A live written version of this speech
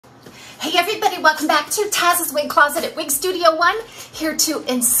Hey everybody, welcome back to TAZ's Wig Closet at Wig Studio One, here to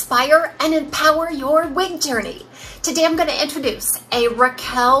inspire and empower your wig journey. Today I'm going to introduce a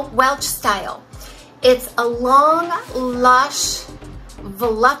Raquel Welch style. It's a long, lush,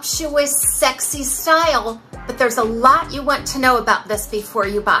 voluptuous, sexy style, but there's a lot you want to know about this before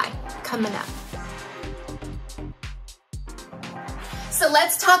you buy. Coming up. So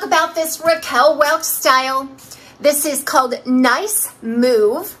let's talk about this Raquel Welch style. This is called Nice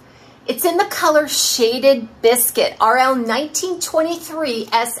Move. It's in the color Shaded Biscuit, RL 1923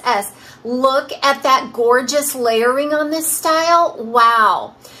 SS. Look at that gorgeous layering on this style.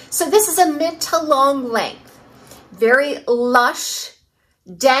 Wow. So this is a mid to long length. Very lush,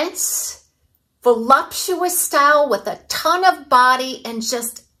 dense, voluptuous style with a ton of body and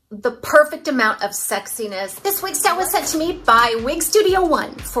just the perfect amount of sexiness. This wig style was sent to me by Wig Studio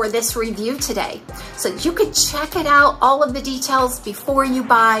One for this review today. So you could check it out, all of the details before you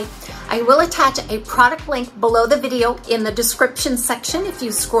buy. I will attach a product link below the video in the description section. If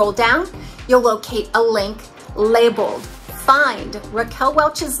you scroll down, you'll locate a link labeled Find Raquel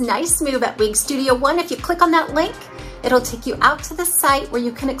Welch's Nice Move at Wig Studio One. If you click on that link, it'll take you out to the site where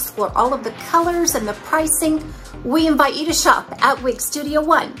you can explore all of the colors and the pricing. We invite you to shop at Wig Studio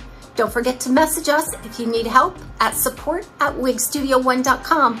One. Don't forget to message us if you need help at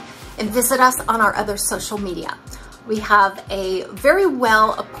support@wigstudio1.com and visit us on our other social media. We have a very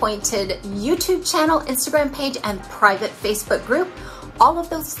well appointed YouTube channel, Instagram page, and private Facebook group. All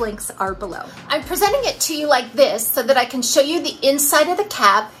of those links are below. I'm presenting it to you like this so that I can show you the inside of the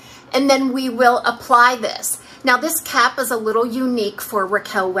cap, and then we will apply this. Now this cap is a little unique for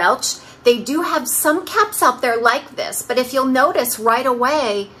Raquel Welch. They do have some caps out there like this, but if you'll notice right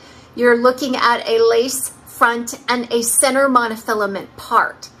away, you're looking at a lace front and a center monofilament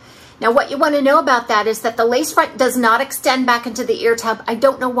part. Now what you want to know about that is that the lace front does not extend back into the ear tab. I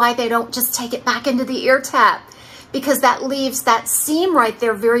don't know why they don't just take it back into the ear tab, because that leaves that seam right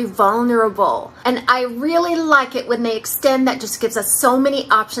there very vulnerable. And I really like it when they extend. That just gives us so many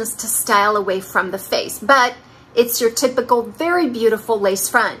options to style away from the face. But it's your typical very beautiful lace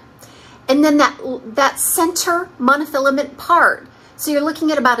front. And then that center monofilament part. So you're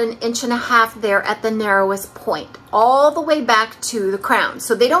looking at about 1.5 inches there at the narrowest point, all the way back to the crown.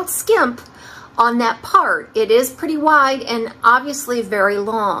 So they don't skimp on that part. It is pretty wide and obviously very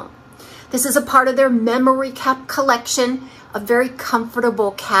long. This is a part of their memory cap collection, a very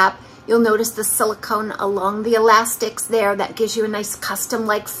comfortable cap. You'll notice the silicone along the elastics there. That gives you a nice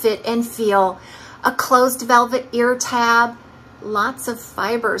custom-like fit and feel. A closed velvet ear tab. Lots of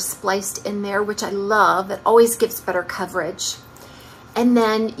fibers spliced in there, which I love. It always gives better coverage. And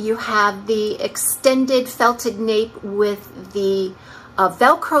then you have the extended felted nape with the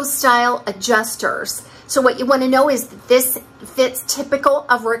Velcro style adjusters. So what you want to know is that this fits typical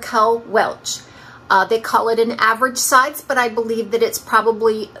of Raquel Welch. They call it an average size, but I believe that it's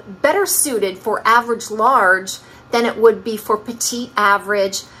probably better suited for average large than it would be for petite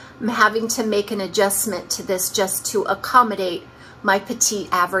average. I'm having to make an adjustment to this just to accommodate my petite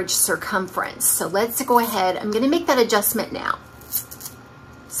average circumference. So let's go ahead. I'm going to make that adjustment now.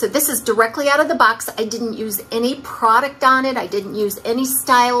 So this is directly out of the box. I didn't use any product on it. I didn't use any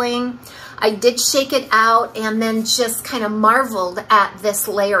styling. I did shake it out and then just kind of marveled at this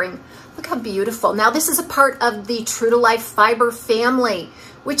layering. Look how beautiful. Now this is a part of the True to Life fiber family,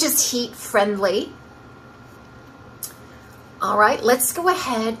 which is heat friendly. All right, let's go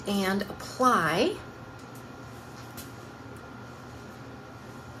ahead and apply.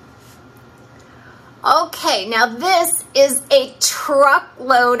 Okay, now this is a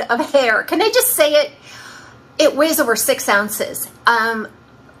truckload of hair. Can I just say it? It weighs over 6 ounces. I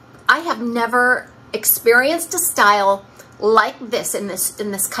have never experienced a style like this in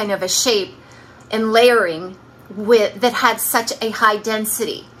this kind of a shape and layering that had such a high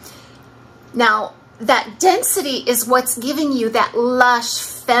density. Now, that density is what's giving you that lush,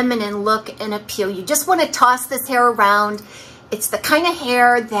 feminine look and appeal. You just want to toss this hair around. It's the kind of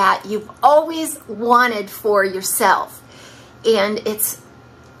hair that you've always wanted for yourself. And it's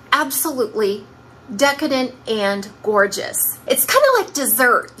absolutely decadent and gorgeous. It's kind of like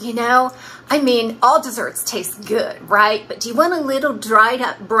dessert, you know? I mean, all desserts taste good, right? But do you want a little dried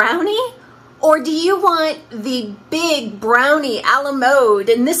up brownie? Or do you want the big brownie a la mode?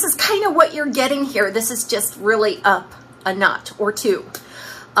 And this is kind of what you're getting here. This is just really up a notch or two.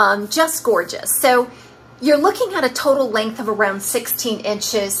 Just gorgeous. So you're looking at a total length of around 16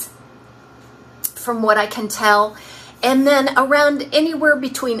 inches from what I can tell. And then around anywhere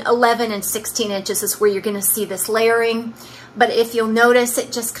between 11 and 16 inches is where you're going to see this layering. But if you'll notice,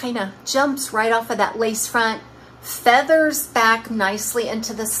 it just kind of jumps right off of that lace front, feathers back nicely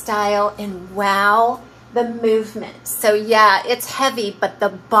into the style, and wow, the movement. So yeah, it's heavy, but the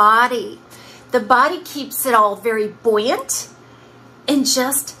body keeps it all very buoyant and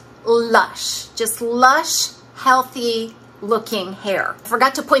just lush, healthy looking hair. I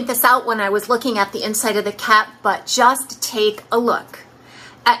forgot to point this out when I was looking at the inside of the cap, but just take a look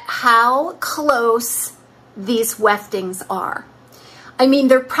at how close these weftings are. I mean,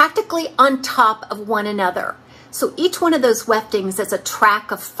 they're practically on top of one another. So each one of those weftings is a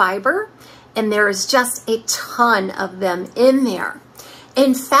track of fiber, and there is just a ton of them in there.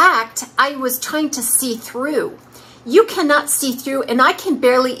 In fact, I was trying to see through. You cannot see through, and I can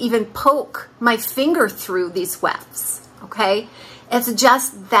barely even poke my finger through these wefts, okay? It's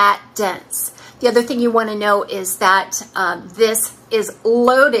just that dense. The other thing you want to know is that this is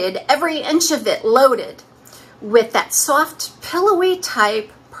loaded, every inch of it loaded with that soft, pillowy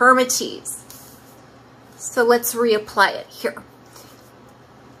type permatease. So let's reapply it here.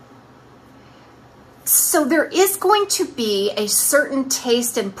 So there is going to be a certain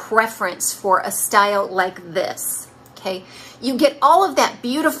taste and preference for a style like this, okay? You get all of that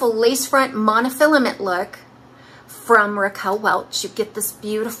beautiful lace front monofilament look from Raquel Welch. You get this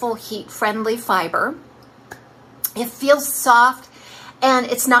beautiful heat-friendly fiber. It feels soft and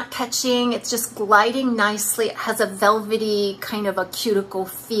it's not catching, it's just gliding nicely. It has a velvety kind of a cuticle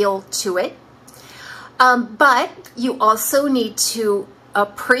feel to it. But you also need to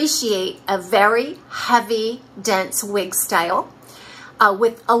appreciate a very heavy, dense wig style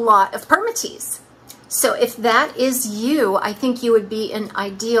with a lot of permatease. So if that is you, I think you would be an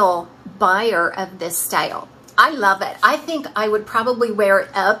ideal buyer of this style. I love it. I think I would probably wear it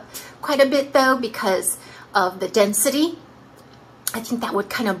up quite a bit though because of the density. I think that would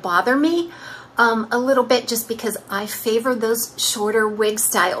kind of bother me a little bit just because I favor those shorter wig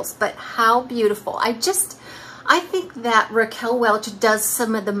styles. But how beautiful. I think that Raquel Welch does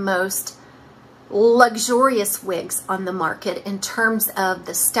some of the most luxurious wigs on the market in terms of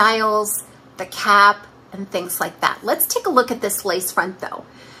the styles, the cap, and things like that. Let's take a look at this lace front though,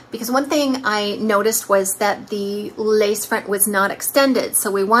 because one thing I noticed was that the lace front was not extended.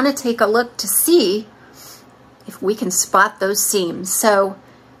 So we want to take a look to see if we can spot those seams. So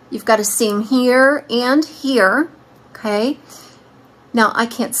you've got a seam here and here, okay? Now, I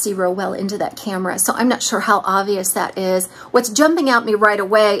can't see real well into that camera, so I'm not sure how obvious that is. What's jumping out me right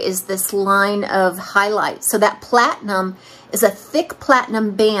away is this line of highlight. So that platinum is a thick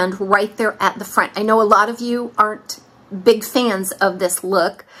platinum band right there at the front. I know a lot of you aren't big fans of this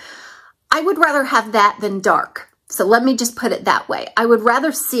look. I would rather have that than dark. So let me just put it that way. I would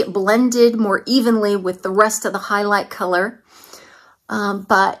rather see it blended more evenly with the rest of the highlight color.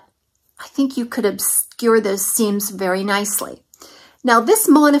 But I think you could obscure those seams very nicely. Now this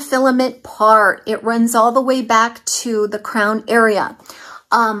monofilament part, it runs all the way back to the crown area.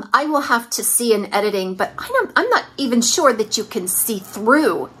 I will have to see in editing, but I'm not even sure that you can see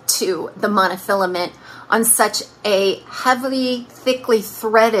through to the monofilament on such a heavily, thickly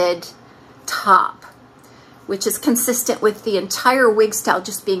threaded top, which is consistent with the entire wig style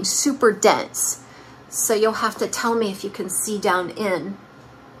just being super dense. So you'll have to tell me if you can see down in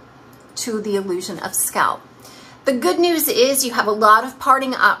to the illusion of scalp. The good news is you have a lot of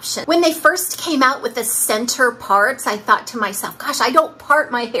parting options. When they first came out with the center parts, I thought to myself, gosh, I don't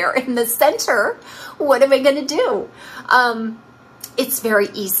part my hair in the center. What am I going to do? It's very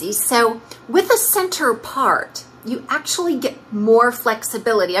easy. So with a center part, you actually get more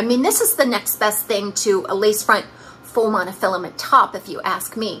flexibility. I mean, this is the next best thing to a lace front full monofilament top, if you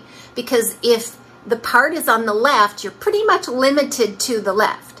ask me. Because if the part is on the left, you're pretty much limited to the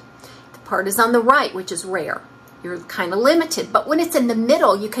left. The part is on the right, which is rare. You're kind of limited. But when it's in the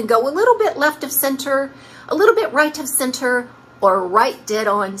middle, you can go a little bit left of center, a little bit right of center, or right dead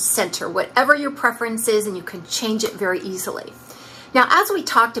on center, whatever your preference is, and you can change it very easily. Now, as we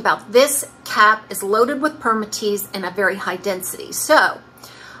talked about, this cap is loaded with permatease and a very high density. So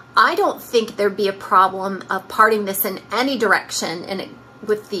I don't think there'd be a problem of parting this in any direction and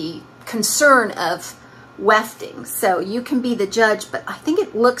with the concern of wefting. So you can be the judge, but I think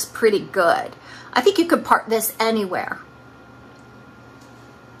it looks pretty good. I think you could part this anywhere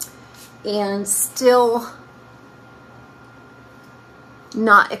and still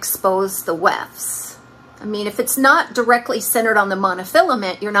not expose the wefts. I mean, if it's not directly centered on the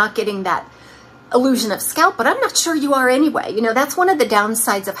monofilament, you're not getting that illusion of scalp, but I'm not sure you are anyway. You know, that's one of the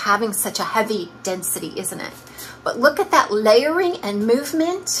downsides of having such a heavy density, isn't it? But look at that layering and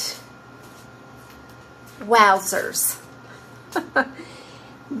movement. Wowzers.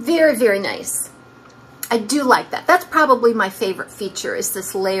 Very, very nice. I do like that. That's probably my favorite feature, is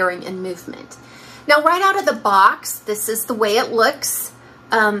this layering and movement. Now, right out of the box, this is the way it looks.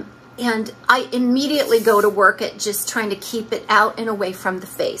 And I immediately go to work at just trying to keep it out and away from the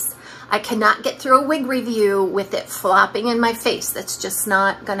face. I cannot get through a wig review with it flopping in my face. That's just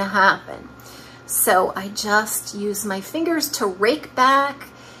not gonna happen. So I just use my fingers to rake back.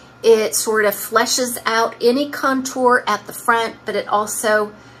 It sort of fleshes out any contour at the front, but it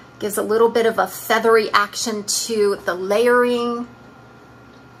also gives a little bit of a feathery action to the layering.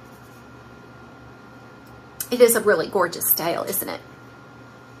 It is a really gorgeous style, isn't it?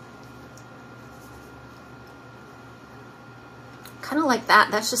 Kind of like that.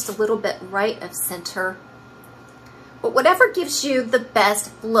 That's just a little bit right of center. But whatever gives you the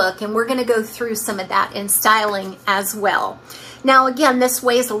best look, and we're going to go through some of that in styling as well. Now again, this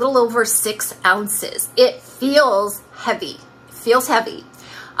weighs a little over 6 ounces. It feels heavy. It feels heavy.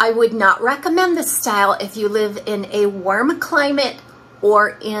 I would not recommend this style if you live in a warm climate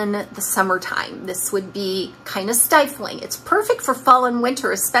or in the summertime. This would be kind of stifling. It's perfect for fall and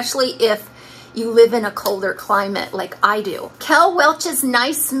winter, especially if you live in a colder climate like I do. Raquel Welch's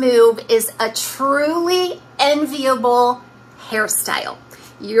Nice Move is a truly enviable hairstyle.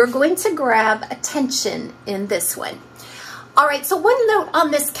 You're going to grab attention in this one. All right, so one note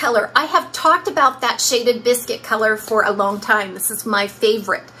on this color. I have talked about that shaded biscuit color for a long time. This is my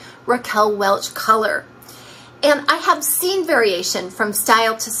favorite Raquel Welch color. And I have seen variation from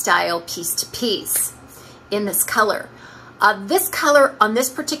style to style, piece to piece in this color. This color on this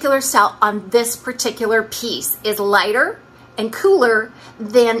particular style, on this particular piece, is lighter and cooler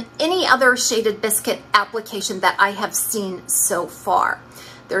than any other shaded biscuit application that I have seen so far.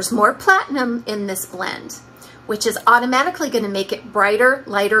 There's more platinum in this blend, which is automatically going to make it brighter,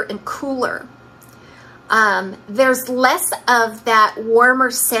 lighter, and cooler. There's less of that warmer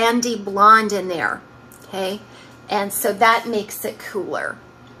sandy blonde in there, okay? And so that makes it cooler.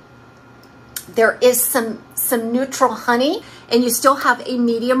 There is some neutral honey, and you still have a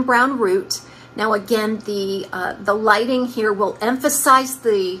medium brown root. Now again, the lighting here will emphasize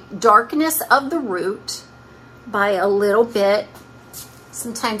the darkness of the root by a little bit.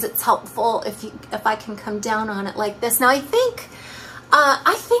 Sometimes it's helpful if I can come down on it like this. Now I think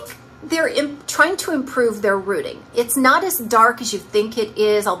they're trying to improve their rooting. It's not as dark as you think it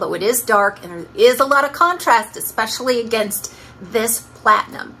is, although it is dark, and there is a lot of contrast, especially against this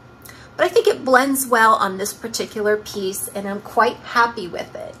platinum. But I think it blends well on this particular piece, and I'm quite happy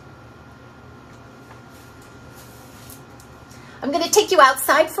with it. I'm going to take you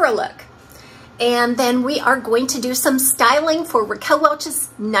outside for a look, and then we are going to do some styling for Raquel Welch's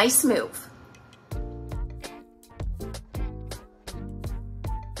Nice Move.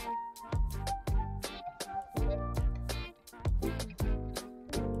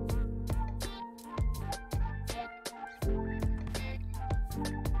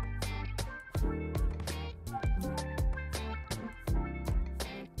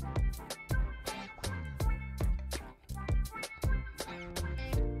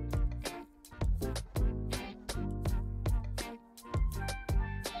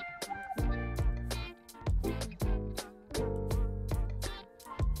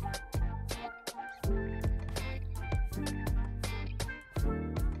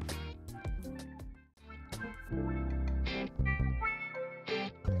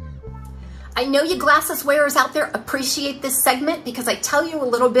 I know you glasses wearers out there appreciate this segment because I tell you a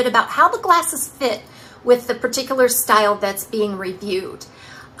little bit about how the glasses fit with the particular style that's being reviewed.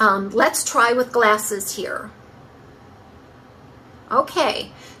 Let's try with glasses here.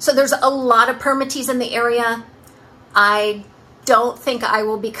 Okay, so there's a lot of permatease in the area. I don't think I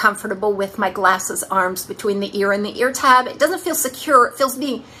will be comfortable with my glasses arms between the ear and the ear tab. It doesn't feel secure.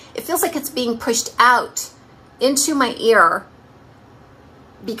 It feels like it's being pushed out into my ear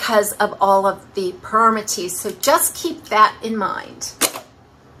because of all of the permatease. So just keep that in mind.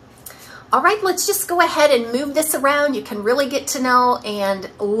 All right, let's just go ahead and move this around. You can really get to know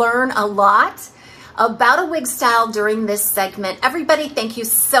and learn a lot about a wig style during this segment. Everybody, thank you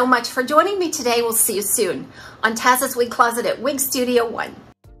so much for joining me today. We'll see you soon on TAZSWIG Closet at Wig Studio 1.